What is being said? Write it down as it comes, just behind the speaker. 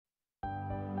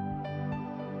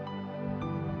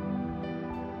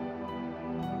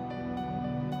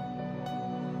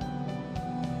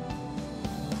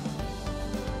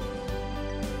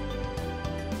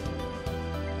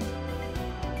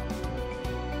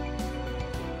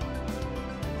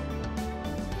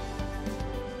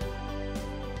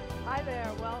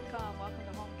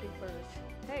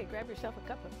Hey, grab yourself a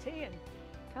cup of tea and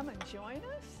come and join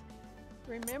us.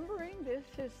 Remembering this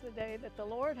is the day that the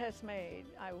Lord has made,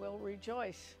 I will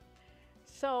rejoice.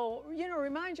 So,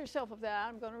 remind yourself of that.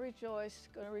 I'm going to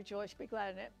rejoice, be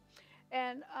glad in it.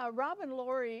 And Rob and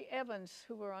Lori Evans,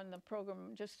 who were on the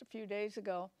program just a few days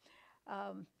ago,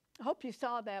 I hope you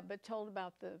saw that, but told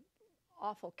about the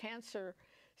awful cancer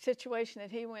situation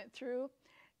that he went through.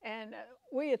 And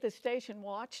we at the station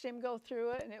watched him go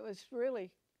through it, and it was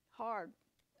really hard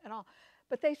and all.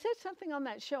 But they said something on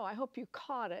that show, I hope you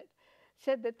caught it,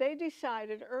 said that they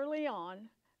decided early on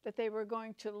that they were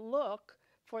going to look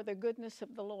for the goodness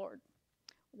of the Lord.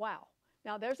 Wow.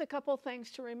 Now there's a couple things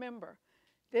to remember.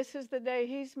 This is the day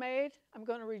He's made. I'm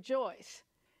going to rejoice.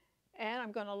 And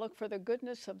I'm going to look for the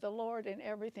goodness of the Lord in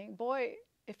everything. Boy,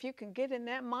 if you can get in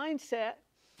that mindset,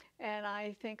 and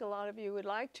I think a lot of you would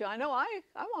like to. I know I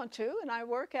want to, and I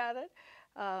work at it.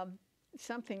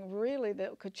 Something really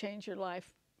that could change your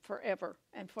life forever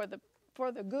and for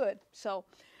the good. So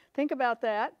think about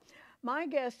that. My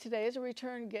guest today is a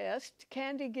return guest,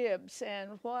 Candy Gibbs,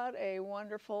 and what a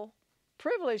wonderful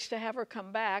privilege to have her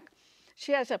come back.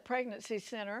 She has a pregnancy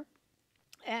center,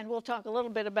 and we'll talk a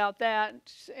little bit about that,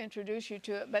 introduce you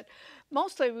to it. But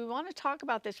mostly we want to talk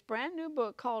about this brand new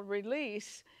book called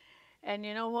Release. And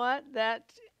you know what?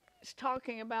 That is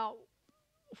talking about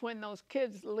when those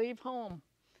kids leave home.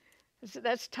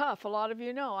 That's tough. A lot of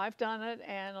you know. I've done it,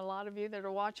 and a lot of you that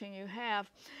are watching, you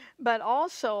have. But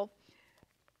also,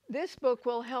 this book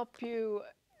will help you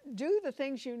do the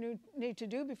things you need to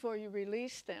do before you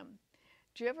release them.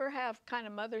 Do you ever have kind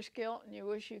of mother's guilt and you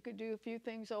wish you could do a few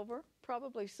things over?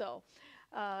 Probably so.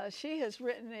 She has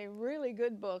written a really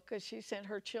good book because she sent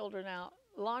her children out,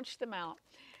 launched them out.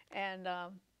 And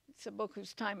it's a book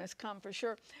whose time has come for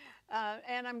sure.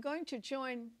 And I'm going to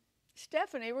join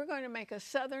Stephanie. We're going to make a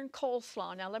Southern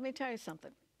coleslaw. Now, let me tell you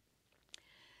something.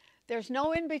 There's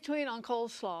no in-between on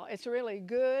coleslaw. It's really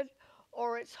good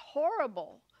or it's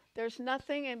horrible. There's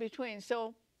nothing in between.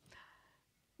 So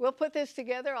we'll put this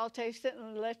together. I'll taste it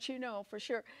and let you know for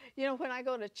sure. You know, when I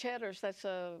go to Cheddar's, that's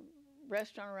a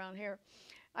restaurant around here,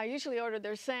 I usually order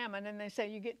their salmon, and they say,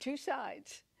 you get 2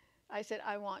 sides. I said,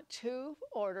 I want 2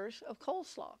 orders of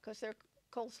coleslaw because their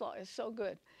coleslaw is so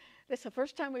good. This is the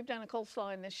first time we've done a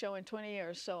coleslaw in this show in 20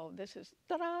 years, so this is,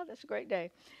 ta-da, that's a great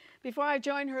day. Before I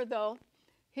join her, though,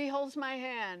 he holds my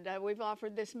hand. We've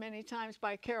offered this many times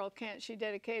by Carol Kent. She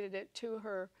dedicated it to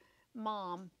her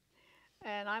mom.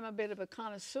 And I'm a bit of a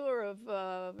connoisseur of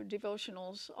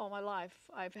devotionals all my life.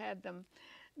 I've had them.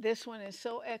 This one is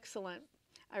so excellent.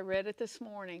 I read it this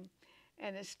morning,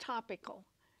 and it's topical.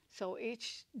 So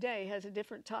each day has a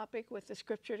different topic with the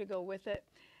scripture to go with it.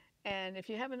 And if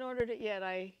you haven't ordered it yet,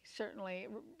 I certainly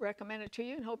recommend it to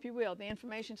you and hope you will. The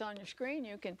information's on your screen.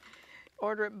 You can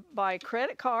order it by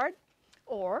credit card,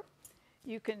 or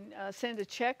you can send a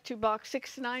check to Box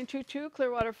 6922,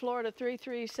 Clearwater, Florida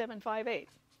 33758.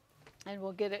 And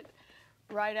we'll get it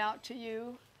right out to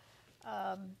you.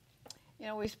 You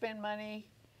know, we spend money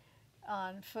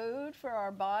on food for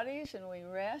our bodies, and we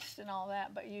rest and all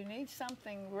that, but you need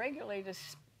something regularly to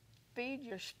feed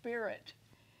your spirit.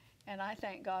 And I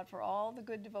thank God for all the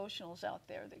good devotionals out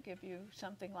there that give you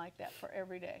something like that for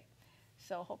every day.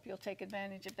 So hope you'll take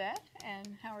advantage of that.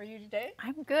 And how are you today?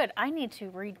 I'm good. I need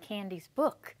to read Candy's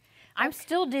book. I'm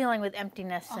still dealing with empty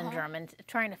nest syndrome and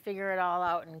trying to figure it all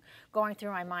out and going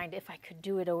through my mind if I could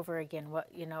do it over again,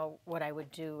 what I would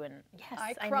do. And yes,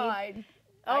 I cried.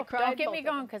 Don't get me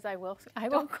going, because I will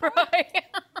cry.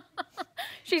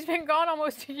 She's been gone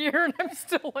almost a year, and I'm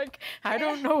still like, I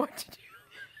don't know what to do.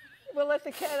 We'll let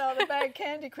the cat out of the bag.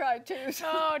 Candy cried too. So.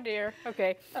 Oh dear.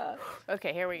 Okay.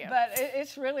 Okay, here we go. But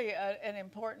it's really an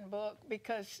important book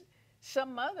because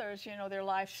some mothers, you know, their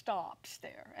life stops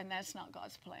there, and that's not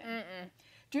God's plan.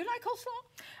 Do you like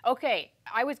coleslaw? Okay,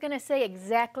 I was going to say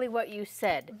exactly what you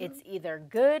said. It's either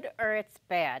good or it's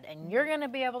bad, and you're going to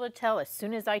be able to tell as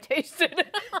soon as I taste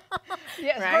it.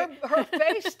 Yes, right? her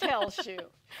face tells you.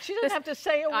 She doesn't have to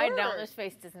say a word. I know, this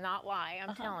face does not lie,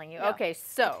 I'm telling you. Yeah. Okay,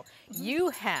 so you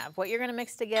have, what you're going to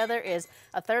mix together is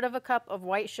 1/3 cup of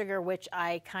white sugar, which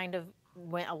I kind of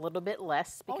went a little bit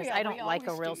less because I don't like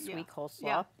a real sweet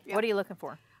coleslaw. Yeah. What are you looking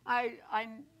for? I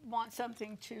want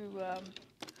something to,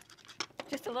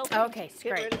 just a little bit. Okay,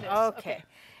 great. Okay.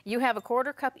 You have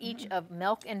 1/4 cup each of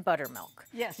milk and buttermilk.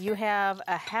 Yes. You have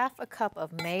 1/2 cup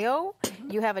of mayo.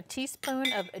 You have a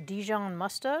teaspoon of Dijon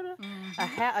mustard,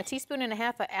 a teaspoon and a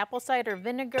half of apple cider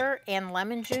vinegar and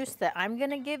lemon juice that I'm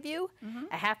going to give you,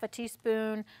 1/2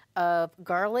 teaspoon of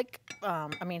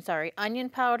onion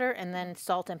powder, and then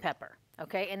salt and pepper.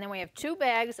 Okay, and then we have 2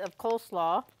 bags of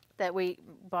coleslaw that we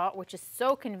bought, which is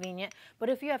so convenient. But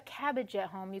if you have cabbage at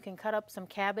home, you can cut up some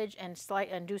cabbage and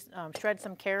shred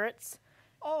some carrots.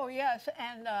 Oh, yes,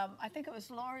 and I think it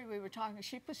was Lori we were talking.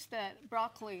 She puts that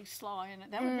broccoli slaw in it.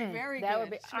 That would be very good.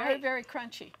 Would be, it's very, very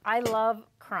crunchy. I love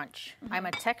crunch. I'm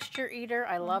a texture eater.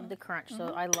 I love the crunch,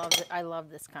 so I love it. I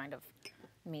love this kind of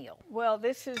meal. Well,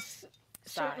 this is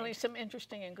certainly some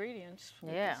interesting ingredients.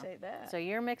 We can say that. So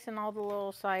you're mixing all the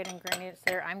little side ingredients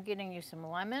there. I'm getting you some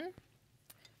lemon,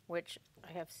 which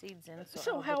I have seeds in.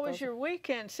 So how was your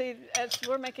weekend? See, as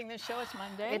we're making this show, it's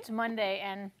Monday. It's Monday,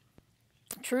 and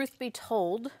truth be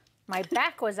told, my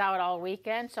back was out all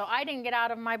weekend, so I didn't get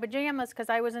out of my pajamas because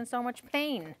I was in so much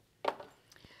pain.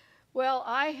 Well,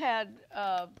 I had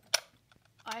a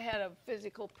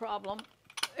physical problem.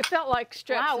 It felt like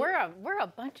strep. Wow, we're a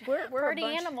bunch of pretty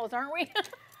animals, aren't we?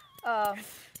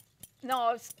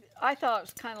 No, I thought it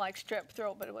was kind of like strep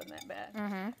throat, but it wasn't that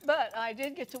bad. But I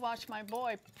did get to watch my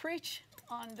boy preach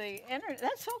on the internet.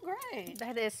 That's so great.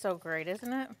 That is so great,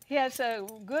 isn't it? He has a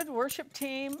good worship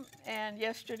team, and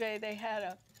yesterday they had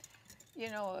a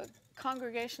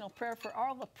congregational prayer for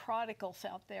all the prodigals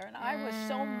out there, and I was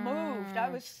so moved. I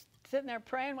was sitting there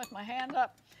praying with my hand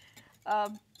up,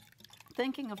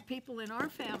 thinking of people in our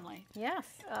family. Yes.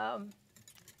 I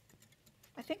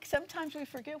think sometimes we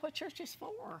forget what church is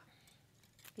for.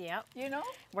 Yep. You know?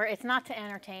 Where it's not to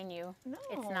entertain you. No.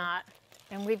 It's not.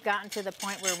 And we've gotten to the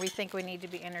point where we think we need to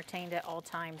be entertained at all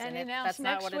times. And that's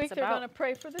not what next week it's they're about. going to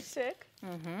pray for the sick.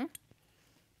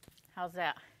 How's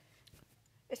that?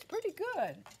 It's pretty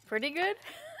good. Pretty good?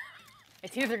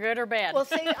 It's either good or bad. Well,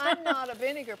 see, I'm not a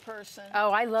vinegar person.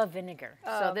 Oh, I love vinegar.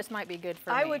 So this might be good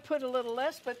for me. I would put a little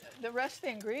less, but the rest of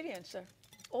the ingredients are,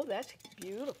 oh, that's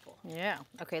beautiful. Yeah.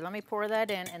 Okay, let me pour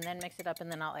that in and then mix it up,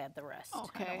 and then I'll add the rest.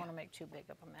 Okay. I don't want to make too big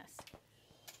of a mess.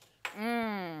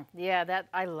 Yeah,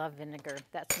 I love vinegar.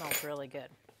 That smells really good.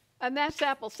 And that's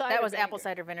apple cider That was vinegar. apple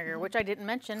cider vinegar, which I didn't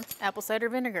mention. Apple cider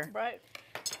vinegar. Right.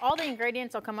 All the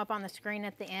ingredients will come up on the screen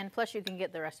at the end, plus you can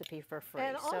get the recipe for free.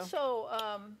 And also,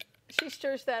 she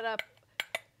stirs that up.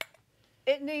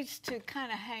 It needs to kind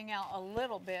of hang out a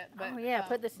little bit. But, oh, yeah,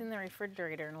 put this in the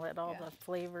refrigerator and let all the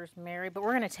flavors marry. But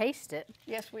we're going to taste it.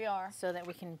 Yes, we are. So that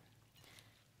we can...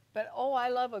 But, oh, I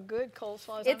love a good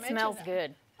coleslaw. It smells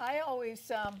good. I always...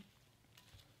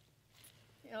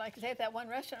 like I say, at that one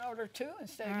restaurant, order two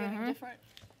instead of getting different.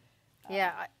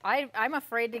 Yeah, I'm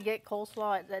afraid to get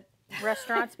coleslaw at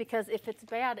restaurants because if it's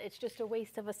bad, it's just a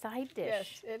waste of a side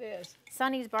dish. Yes, it is.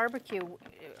 Sonny's Barbecue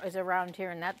is around here,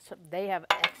 and they have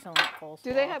excellent coleslaw.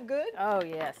 Do they have good? Oh,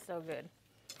 yes, so good.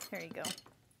 Here you go.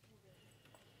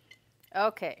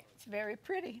 Okay. It's very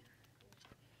pretty.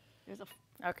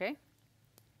 Okay.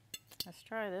 Let's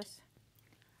try this.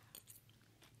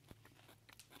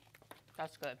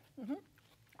 That's good.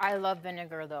 I love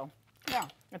vinegar, though. Yeah.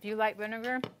 If you like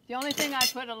vinegar. The only thing, I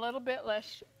put a little bit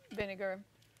less vinegar.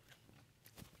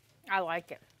 I like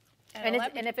it. And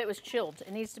if it was chilled,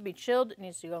 it needs to be chilled. It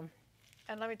needs to go.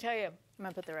 And let me tell you. I'm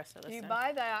going to put the rest of this in. You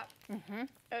buy that,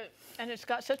 and it's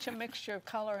got such a mixture of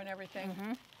color and everything.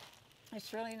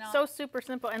 It's really not. So super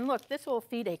simple. And look, this will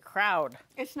feed a crowd.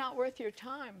 It's not worth your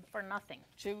time. For nothing.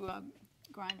 To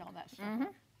grind all that stuff.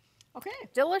 Okay.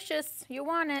 Delicious. You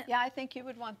want it. Yeah, I think you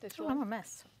would want this one. I'm a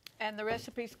mess. And the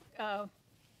recipe's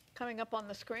coming up on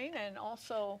the screen, and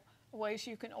also ways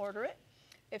you can order it.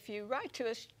 If you write to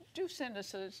us, do send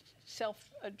us a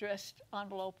self-addressed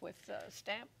envelope with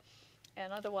stamp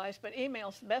and otherwise, but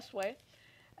email's the best way.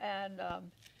 And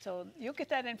so you'll get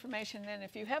that information. Then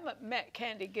if you haven't met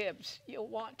Candy Gibbs, you'll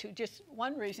want to. Just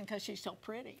one reason, because she's so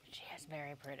pretty. She is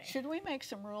very pretty. Should we make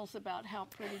some rules about how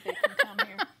pretty they can come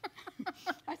here?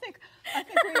 I think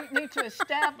we need to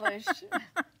establish.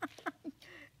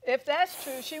 If that's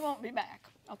true, she won't be back.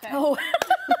 Okay. Oh.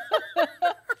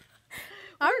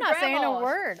 I'm not saying a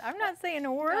word. I'm not saying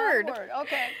a word. Not a word.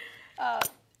 Okay.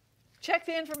 Check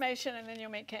the information, and then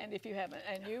you'll meet Candy if you haven't,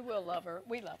 and you will love her.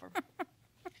 We love her.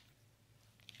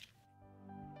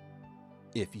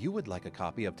 If you would like a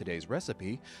copy of today's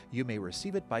recipe, you may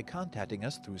receive it by contacting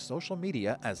us through social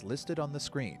media as listed on the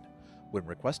screen. When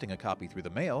requesting a copy through the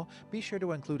mail, be sure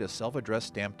to include a self-addressed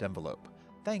stamped envelope.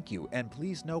 Thank you, and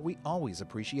please know we always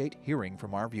appreciate hearing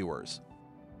from our viewers.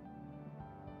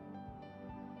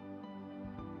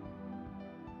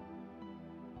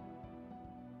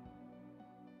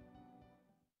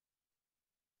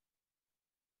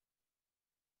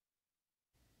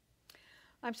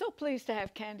 I'm so pleased to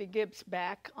have Candy Gibbs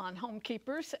back on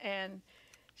Homekeepers, and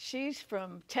she's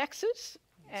from Texas,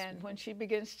 and when she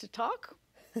begins to talk,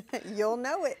 you'll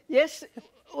know it. Yes,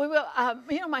 we will.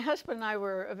 My husband and I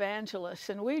were evangelists,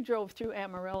 and we drove through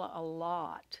Amarillo a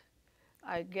lot.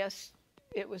 I guess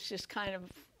it was just kind of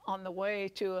on the way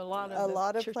to a lot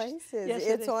of churches. Places. Yes,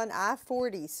 it's on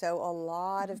I-40, so a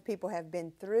lot of people have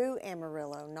been through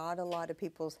Amarillo. Not a lot of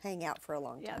people hang out for a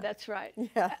long time. Yeah, that's right.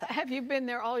 Yeah. Have you been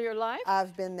there all your life?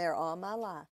 I've been there all my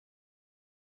life.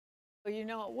 Well, you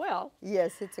know it well.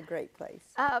 Yes, it's a great place.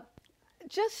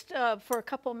 Just for a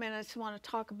couple minutes, I want to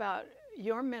talk about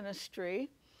your ministry.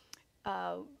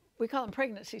 We call them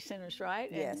pregnancy centers, right?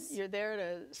 Yes. And you're there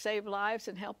to save lives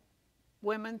and help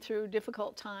women through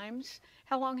difficult times.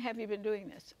 How long have you been doing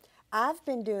this? I've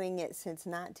been doing it since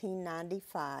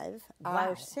 1995. Wow.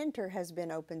 Our center has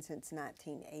been open since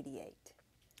 1988.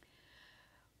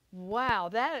 Wow,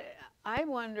 I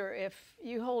wonder if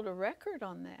you hold a record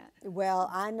on that. Well,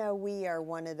 I know we are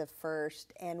one of the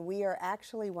first, and we are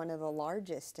actually one of the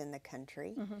largest in the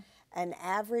country. An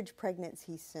average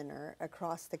pregnancy center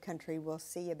across the country will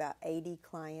see about 80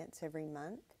 clients every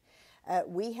month.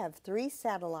 We have 3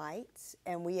 satellites,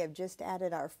 and we have just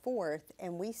added our 4th,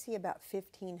 and we see about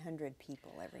 1,500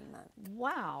 people every month.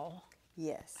 Wow.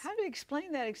 Yes. How do you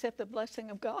explain that except the blessing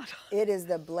of God? It is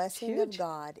the blessing of Huge.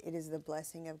 God. It is the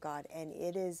blessing of God, and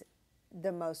it is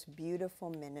the most beautiful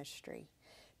ministry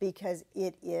because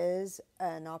it is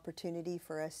an opportunity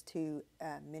for us to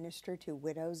minister to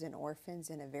widows and orphans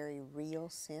in a very real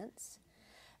sense.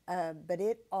 But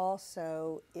it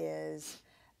also is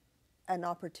an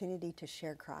opportunity to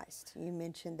share Christ. You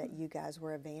mentioned that you guys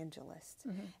were evangelists,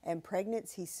 and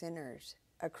pregnancy centers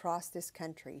across this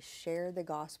country share the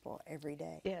gospel every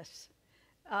day. Yes.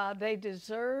 They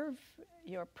deserve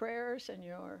your prayers and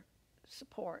your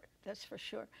support, that's for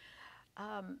sure.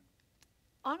 On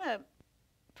a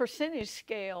percentage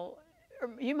scale,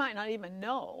 you might not even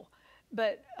know,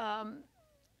 but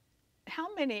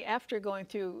how many after going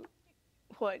through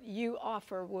what you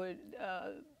offer would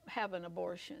have an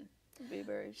abortion? It would be a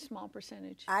very small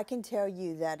percentage. I can tell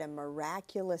you that a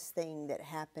miraculous thing that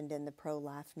happened in the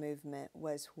pro-life movement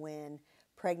was when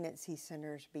pregnancy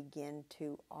centers began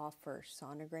to offer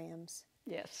sonograms.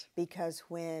 Yes. Because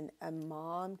when a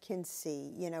mom can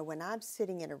see, you know, when I'm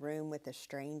sitting in a room with a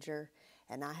stranger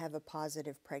and I have a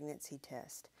positive pregnancy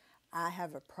test, I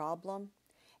have a problem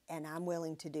and I'm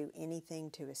willing to do anything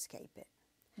to escape it.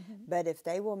 But if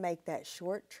they will make that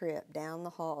short trip down the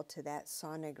hall to that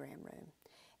sonogram room,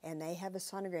 and they have a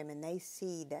sonogram and they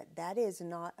see that that is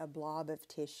not a blob of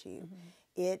tissue,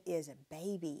 it is a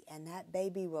baby, and that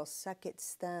baby will suck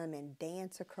its thumb and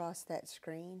dance across that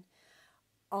screen,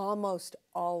 almost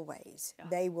always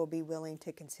they will be willing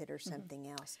to consider something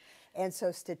else. And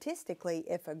so statistically,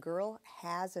 if a girl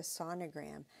has a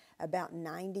sonogram, about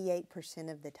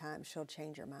 98% of the time she'll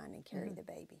change her mind and carry the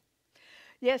baby.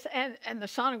 Yes, and the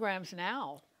sonograms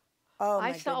now. Oh, my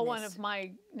I saw one goodness. of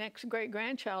my next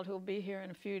great-grandchild who will be here in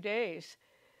a few days.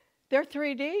 They're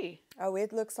 3D. Oh,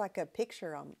 it looks like a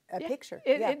picture on picture.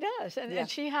 It does, and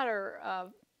she had her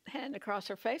hand across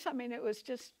her face. I mean, it was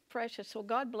just precious. So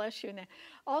God bless you. Now,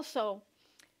 also,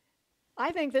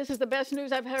 I think this is the best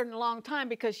news I've heard in a long time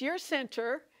because your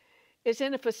center is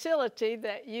in a facility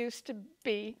that used to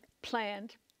be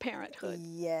Planned Parenthood.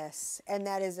 Yes, and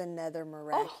that is another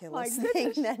miraculous thing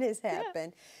goodness. that has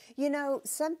happened. You know,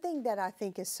 something that I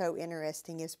think is so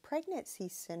interesting is pregnancy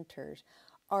centers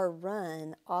are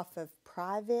run off of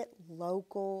private,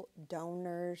 local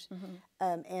donors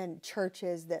and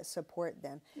churches that support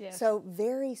them. Yes. So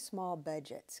very small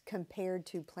budgets compared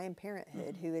to Planned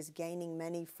Parenthood, who is gaining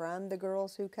money from the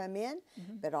girls who come in,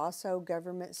 but also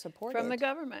government supported. From the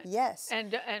government. Yes.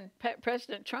 And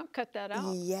President Trump cut that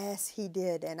out. Yes, he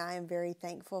did, and I am very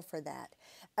thankful for that.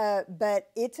 But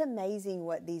it's amazing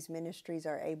what these ministries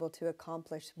are able to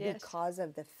accomplish because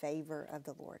of the favor of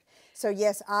the Lord. So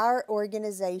yes, our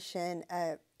organization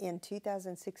in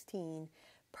 2016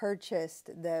 purchased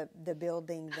the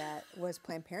building that was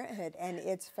Planned Parenthood, and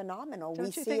it's phenomenal. Don't We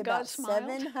you see think about God smiled?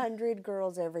 700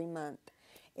 girls every month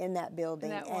in that building,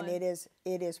 that and one.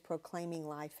 it is proclaiming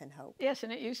life and hope. Yes,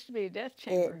 and it used to be a death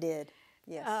chamber. It did,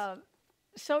 yes.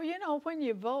 So, you know, when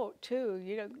you vote, too,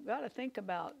 you got to think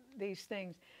about these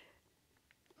things.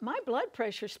 My blood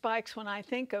pressure spikes when I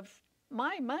think of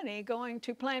my money going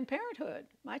to Planned Parenthood,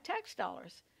 my tax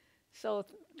dollars. So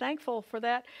thankful for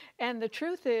that. And the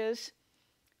truth is,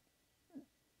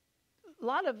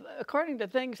 according to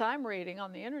things I'm reading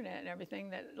on the internet and everything,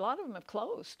 that a lot of them have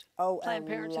closed. Oh, Planned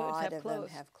a Parenthoods lot have of closed. them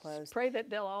have closed. Pray that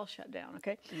they'll all shut down,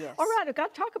 okay? Yes. All right, I've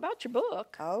got to talk about your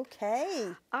book.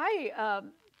 Okay.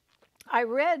 I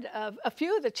read a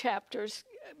few of the chapters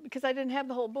because I didn't have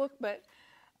the whole book, but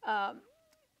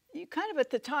you kind of at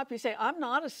the top, you say, I'm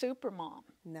not a super mom.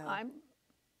 No.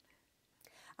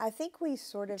 I think we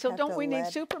sort of So have don't to we need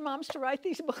let... super moms to write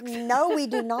these books? No, we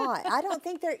do not. I don't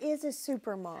think there is a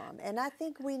super mom, and I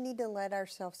think we need to let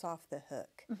ourselves off the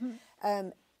hook.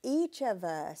 Each of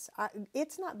us,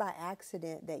 it's not by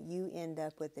accident that you end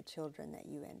up with the children that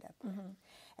you end up with.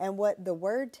 And what the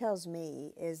Word tells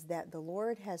me is that the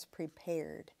Lord has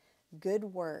prepared good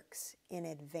works in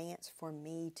advance for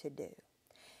me to do.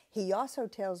 He also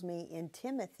tells me in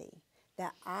Timothy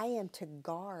that I am to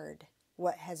guard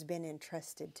what has been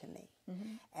entrusted to me.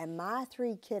 And my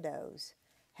 3 kiddos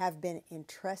have been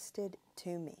entrusted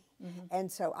to me.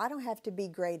 And so I don't have to be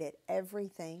great at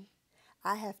everything.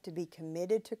 I have to be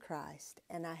committed to Christ,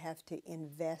 and I have to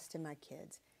invest in my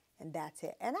kids, and that's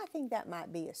it. And I think that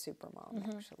might be a super mom,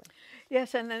 actually.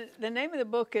 Yes, and the name of the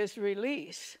book is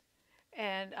Release,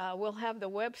 and we'll have the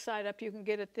website up. You can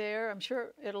get it there. I'm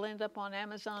sure it'll end up on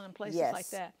Amazon and places like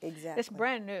that. Yes, exactly. It's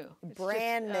brand new. It's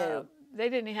brand new. They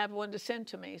didn't even have one to send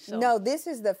to me. So No, this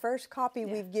is the first copy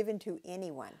we've given to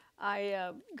anyone.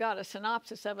 I got a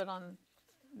synopsis of it on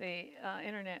the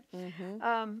internet.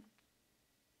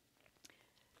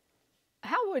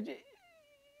 How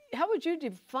would you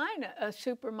define a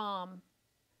super mom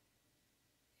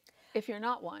if you're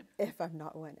not one? If I'm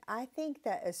not one. I think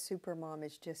that a super mom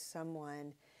is just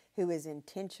someone who is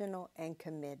intentional and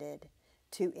committed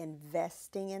to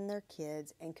investing in their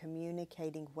kids and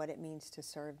communicating what it means to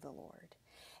serve the Lord.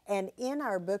 And in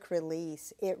our book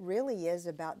Release, it really is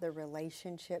about the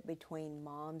relationship between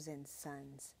moms and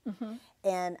sons.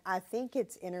 And I think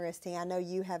it's interesting. I know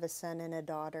you have a son and a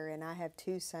daughter, and I have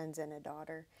 2 sons and a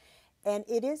daughter. And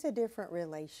it is a different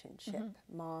relationship,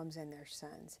 moms and their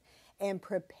sons. And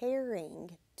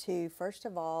preparing to, first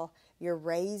of all, you're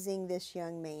raising this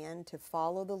young man to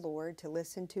follow the Lord, to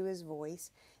listen to his voice,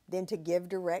 then to give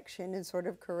direction and sort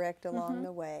of correct along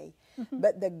the way.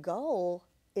 But the goal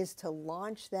is to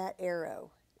launch that arrow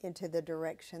into the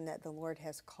direction that the Lord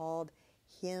has called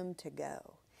him to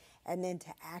go, and then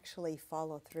to actually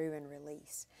follow through and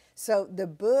release. So the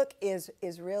book is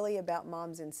really about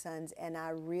moms and sons, and I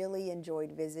really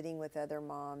enjoyed visiting with other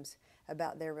moms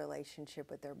about their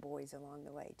relationship with their boys along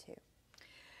the way too.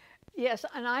 Yes,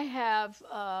 and I have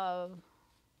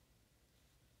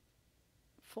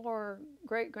 4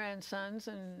 great-grandsons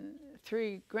and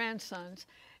 3 grandsons,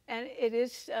 and it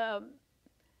is...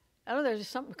 I know there's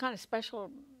something kind of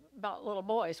special about little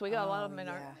boys. We got a lot of them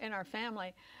in our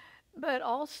family, but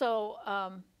also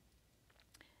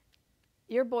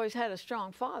your boys had a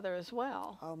strong father as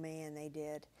well. Oh man, they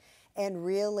did, and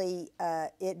really,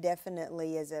 it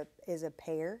definitely is a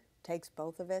pair. Takes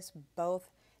both of us.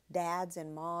 Both dads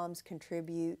and moms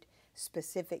contribute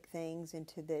specific things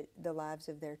into the lives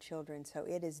of their children. So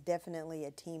it is definitely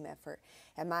a team effort.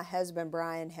 And my husband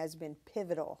Brian has been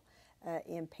pivotal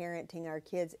in parenting our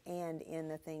kids and in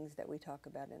the things that we talk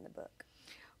about in the book.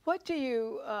 What do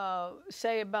you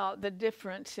say about the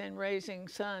difference in raising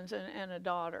sons and a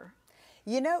daughter?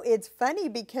 You know, it's funny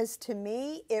because to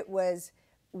me it was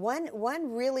one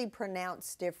really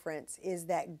pronounced difference is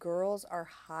that girls are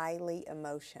highly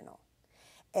emotional.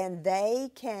 And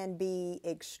they can be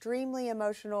extremely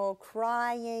emotional,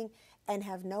 crying, and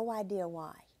have no idea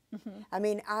why. I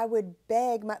mean, I would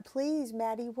beg, please,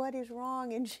 Maddie, what is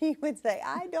wrong? And she would say,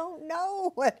 I don't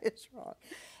know what is wrong.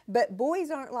 But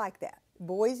boys aren't like that.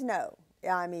 Boys know.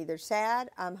 I'm either sad,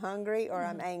 I'm hungry, or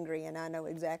I'm angry, and I know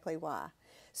exactly why.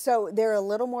 So they're a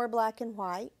little more black and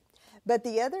white. But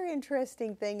the other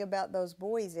interesting thing about those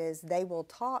boys is they will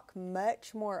talk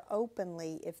much more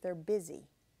openly if they're busy.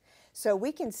 So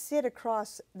we can sit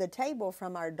across the table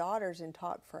from our daughters and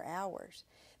talk for hours.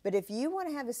 But if you want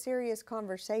to have a serious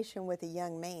conversation with a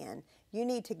young man, you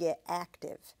need to get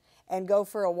active and go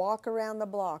for a walk around the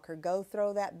block or go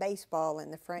throw that baseball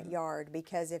in the front yard,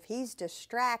 because if he's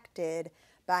distracted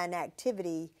by an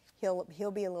activity,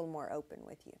 he'll be a little more open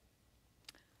with you.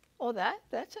 Oh,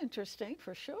 that's interesting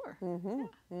for sure.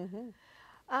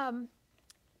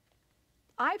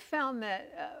 I found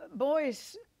that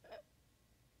boys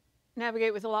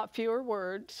navigate with a lot fewer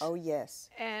words. Oh, yes.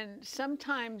 And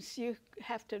sometimes you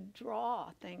have to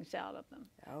draw things out of them.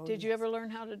 Oh, Did you ever learn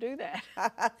how to do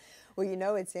that? Well, you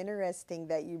know, it's interesting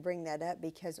that you bring that up,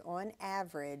 because on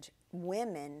average,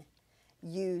 women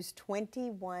use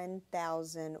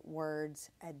 21,000 words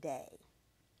a day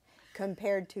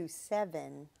compared to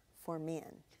 7 for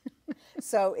men.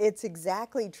 So it's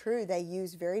exactly true. They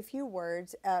use very few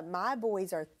words. My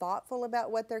boys are thoughtful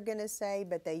about what they're going to say,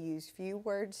 but they use few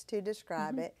words to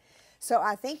describe it. So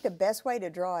I think the best way to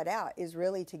draw it out is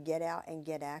really to get out and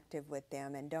get active with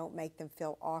them, and don't make them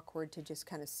feel awkward to just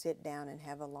kind of sit down and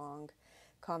have a long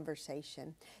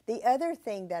conversation. The other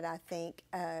thing that I think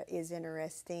is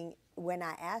interesting, when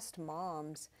I asked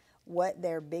moms what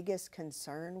their biggest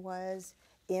concern was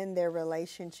in their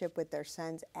relationship with their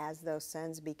sons as those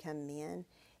sons become men,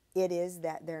 it is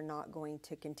that they're not going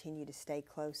to continue to stay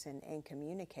close and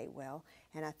communicate well.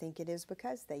 And I think it is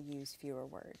because they use fewer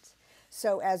words.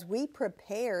 So as we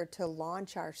prepare to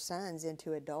launch our sons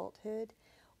into adulthood,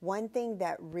 one thing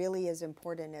that really is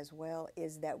important as well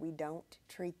is that we don't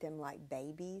treat them like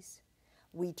babies.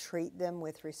 We treat them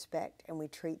with respect, and we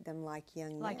treat them like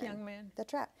young men. Like young men.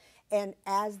 That's right. And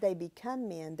as they become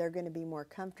men, they're going to be more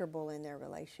comfortable in their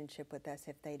relationship with us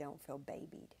if they don't feel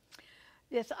babied.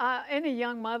 Yes, any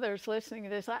young mothers listening to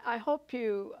this, I hope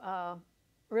you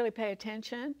really pay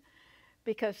attention,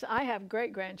 because I have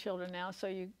great-grandchildren now, so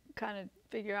you kind of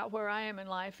figure out where I am in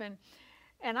life.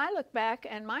 And I look back,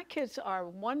 and my kids are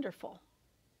wonderful.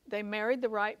 They married the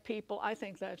right people. I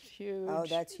think that's huge. Oh,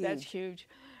 that's huge. That's huge.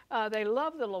 They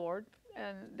love the Lord,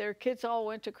 and their kids all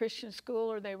went to Christian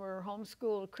school, or they were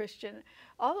homeschooled Christian.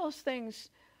 All those things,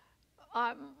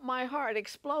 my heart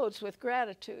explodes with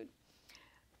gratitude.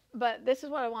 But this is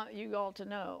what I want you all to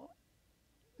know,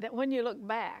 that when you look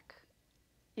back,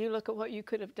 you look at what you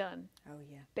could have done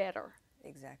better.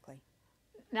 Exactly.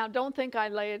 Now, don't think I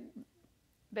lay in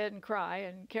bed and cry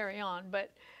and carry on,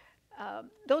 but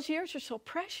those years are so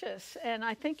precious, and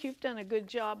I think you've done a good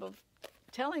job of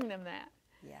telling them that.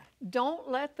 Yeah. Don't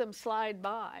let them slide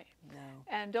by. No.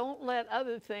 And don't let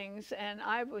other things, and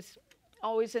I was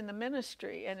always in the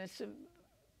ministry, and it's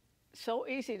so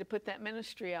easy to put that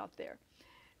ministry out there.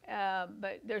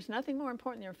 But there's nothing more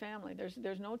important than your family.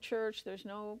 There's no church, there's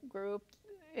no group,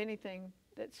 anything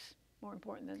that's more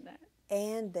important than that.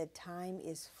 And the time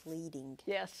is fleeting.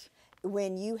 Yes.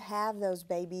 When you have those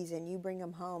babies and you bring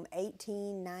them home,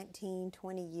 18, 19,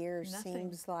 20 years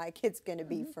seems like it's going to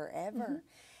be forever.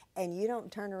 And you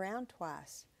don't turn around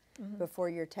twice before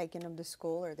you're taking them to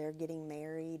school or they're getting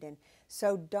married. And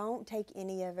so don't take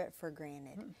any of it for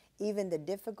granted. Even the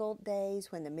difficult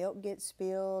days when the milk gets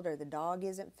spilled or the dog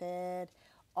isn't fed,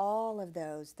 all of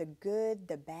those, the good,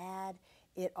 the bad,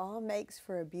 it all makes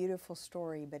for a beautiful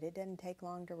story, but it doesn't take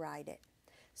long to write it.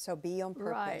 So be on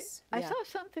purpose. Right. I saw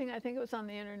something, I think it was on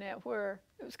the internet, where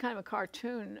it was kind of a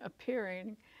cartoon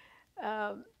appearing,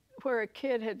 where a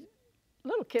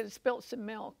little kid had spilt some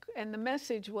milk, and the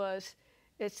message was,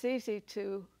 it's easy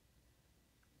to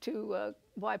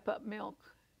wipe up milk,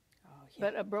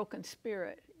 but a broken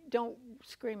spirit. Don't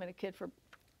scream at a kid for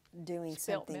doing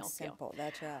spilt something milk. simple.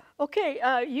 That's right.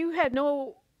 Okay, you had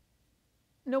no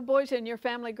boys in your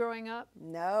family growing up?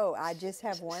 No, I just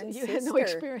have one sister. You had no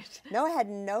experience? No, I had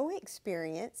no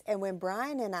experience. And when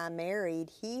Brian and I married,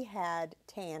 he had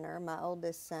Tanner, my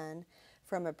oldest son,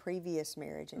 from a previous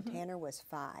marriage, and Tanner was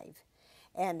 5.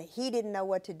 And he didn't know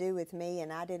what to do with me,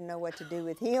 and I didn't know what to do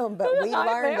with him, but we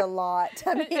learned a lot.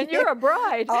 I mean, and you're a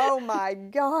bride. Oh my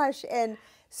gosh. And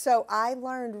so I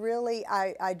learned really,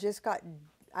 I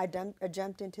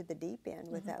jumped into the deep end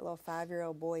with that little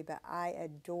 5-year-old boy, but I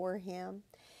adore him.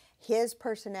 His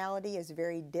personality is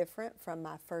very different from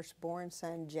my firstborn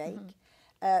son, Jake,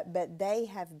 but they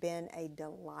have been a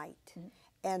delight.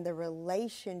 And the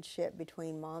relationship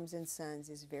between moms and sons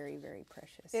is very, very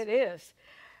precious. It is.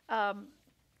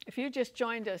 If you just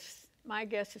joined us, my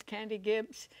guest is Candy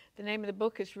Gibbs. The name of the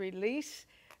book is Release.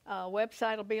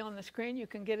 Website will be on the screen. You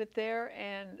can get it there.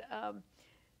 And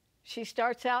she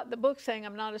starts out the book saying,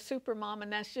 I'm not a super mom,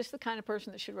 and that's just the kind of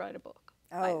person that should write a book.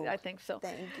 Oh, I think so.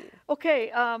 Thank you.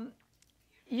 Okay,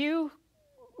 you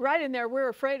write in there, we're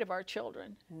afraid of our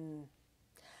children.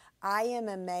 I am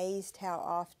amazed how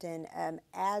often,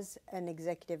 as an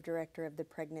executive director of the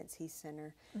Pregnancy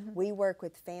Center, we work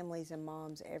with families and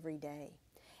moms every day.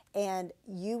 And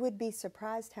you would be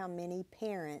surprised how many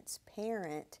parents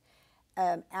parent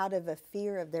out of a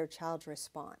fear of their child's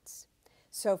response.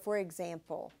 So, for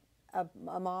example,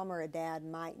 a mom or a dad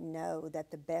might know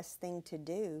that the best thing to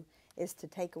do is to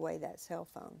take away that cell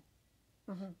phone.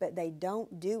 But they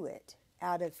don't do it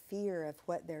out of fear of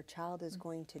what their child is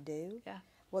going to do. Yeah.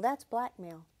 Well, that's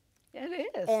blackmail. It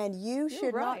is. And you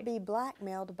should right. not be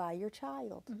blackmailed by your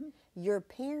child. You're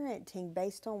parenting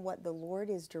based on what the Lord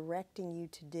is directing you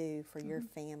to do for your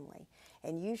family.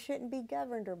 And you shouldn't be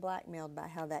governed or blackmailed by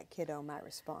how that kiddo might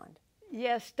respond.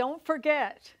 Yes, don't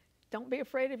forget. Don't be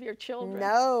afraid of your children.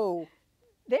 No.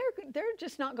 They're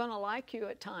just not going to like you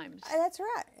at times. That's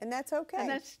right, and that's okay. And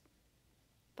that's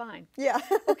fine. Yeah.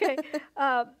 Okay,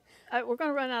 we're going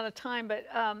to run out of time, but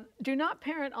do not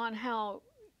parent on how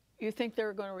you think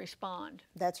they're going to respond.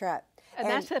 That's right. And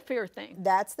that's the fear thing.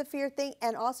 That's the fear thing,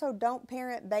 and also don't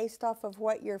parent based off of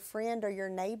what your friend or your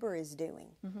neighbor is doing.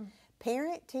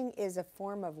 Parenting is a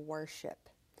form of worship.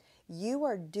 You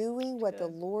are doing what the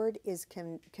Lord is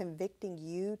convicting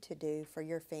you to do for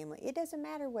your family. It doesn't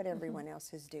matter what everyone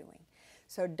else is doing.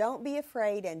 So don't be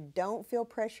afraid and don't feel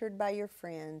pressured by your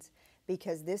friends,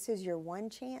 because this is your one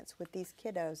chance with these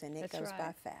kiddos, and it goes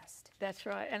by fast. That's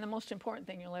right, and the most important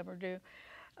thing you'll ever do.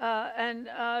 And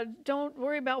don't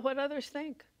worry about what others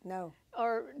think. No.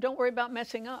 Or don't worry about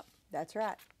messing up. That's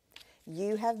right.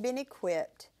 You have been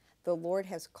equipped. The Lord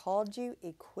has called you,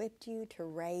 equipped you to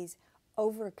raise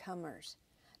overcomers,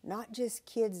 not just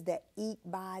kids that eat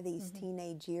by these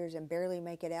teenage years and barely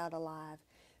make it out alive,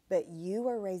 but you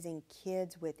are raising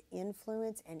kids with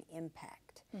influence and impact.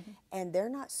 And they're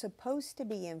not supposed to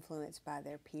be influenced by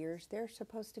their peers. They're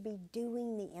supposed to be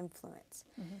doing the influence.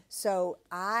 So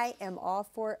I am all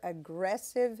for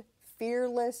aggressive,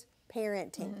 fearless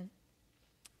parenting.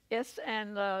 Yes,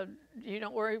 and you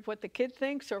don't worry what the kid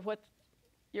thinks or what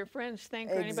your friends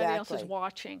think or anybody else is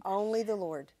watching. Only the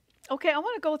Lord. Okay, I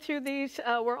want to go through these.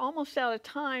 We're almost out of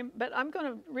time, but I'm going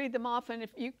to read them off, and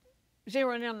if you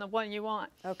zero in on the one you want.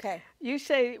 Okay. You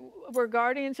say we're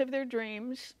guardians of their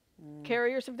dreams,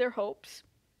 carriers of their hopes.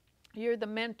 You're the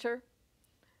mentor,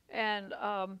 and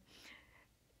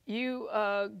you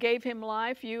gave him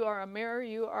life. You are a mirror.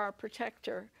 You are a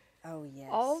protector. Oh, yes.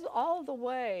 All the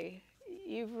way,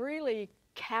 you've really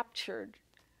captured,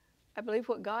 I believe,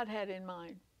 what God had in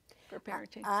mind for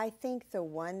parenting. I think the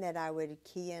one that I would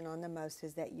key in on the most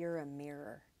is that you're a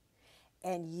mirror,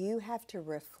 and you have to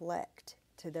reflect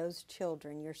to those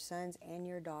children, your sons and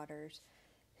your daughters,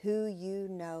 who you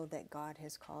know that God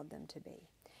has called them to be.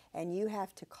 And you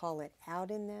have to call it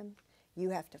out in them. You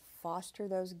have to foster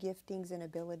those giftings and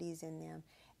abilities in them.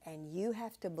 And you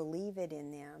have to believe it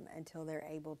in them until they're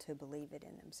able to believe it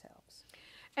in themselves.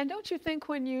 And don't you think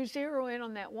when you zero in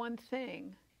on that one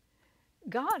thing,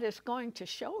 God is going to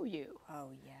show you? Oh,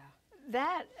 yeah.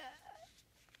 That,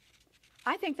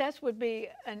 I think that would be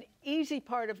an easy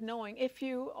part of knowing if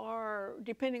you are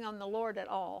depending on the Lord at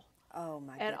all. Oh,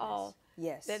 my goodness. At all.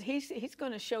 Yes. That he's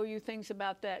going to show you things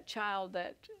about that child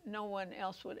that no one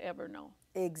else would ever know.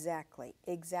 Exactly,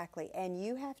 exactly. And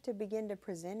you have to begin to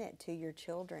present it to your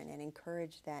children and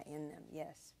encourage that in them,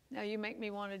 yes. Now you make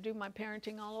me want to do my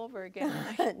parenting all over again.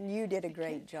 You did a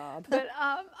great job. But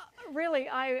really,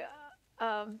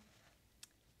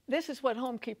 this is what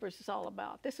Homekeepers is all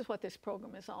about. This is what this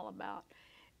program is all about.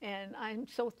 And I'm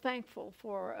so thankful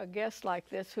for a guest like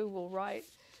this who will write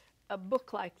a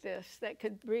book like this that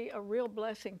could be a real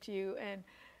blessing to you. And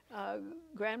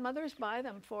grandmothers, buy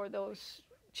them for those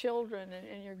children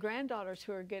and your granddaughters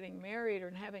who are getting married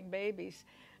or having babies.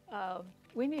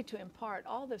 We need to impart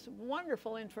all this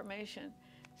wonderful information,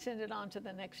 send it on to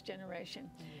the next generation.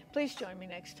 Please join me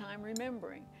next time,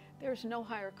 remembering there's no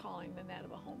higher calling than that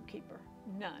of a homekeeper.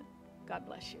 None. God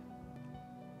bless you.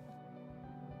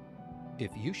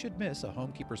 If you should miss a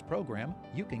Homekeepers program,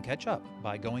 you can catch up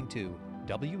by going to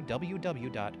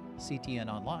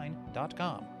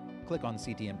www.ctnonline.com. Click on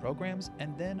CTN Programs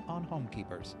and then on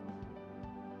Homekeepers.